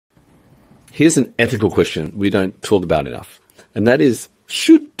Here's an ethical question we don't talk about enough, and that is,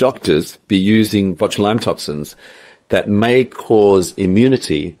 should doctors be using botulinum toxins that may cause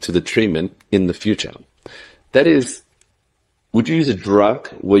immunity to the treatment in the future? That is, would you use a drug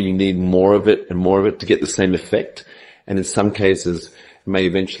where you need more of it and more of it to get the same effect, and in some cases it may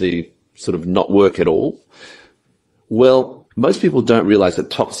eventually sort of not work at all? Well, most people don't realize that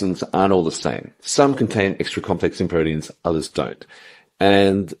toxins aren't all the same. Some contain extra complexing proteins, others don't.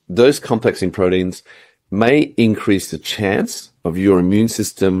 And those complexing proteins may increase the chance of your immune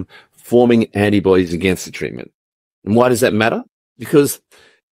system forming antibodies against the treatment. And why does that matter? Because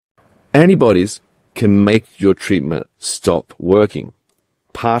antibodies can make your treatment stop working,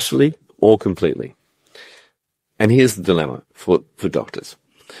 partially or completely. And here's the dilemma for doctors.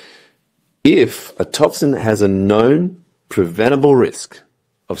 If a toxin has a known preventable risk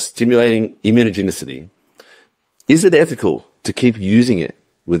of stimulating immunogenicity, is it ethical to keep using it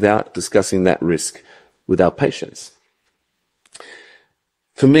without discussing that risk with our patients?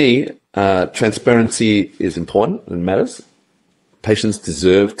 For me, transparency is important and matters. Patients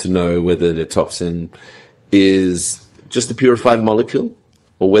deserve to know whether the toxin is just a purified molecule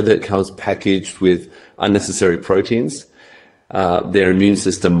or whether it comes packaged with unnecessary proteins their immune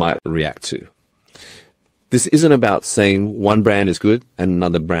system might react to. This isn't about saying one brand is good and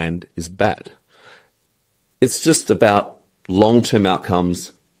another brand is bad. It's just about long-term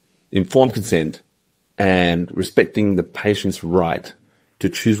outcomes, informed consent, and respecting the patient's right to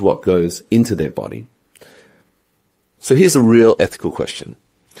choose what goes into their body. So here's a real ethical question.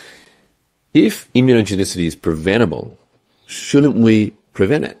 If immunogenicity is preventable, shouldn't we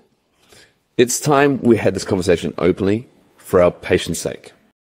prevent it? It's time we had this conversation openly for our patient's sake.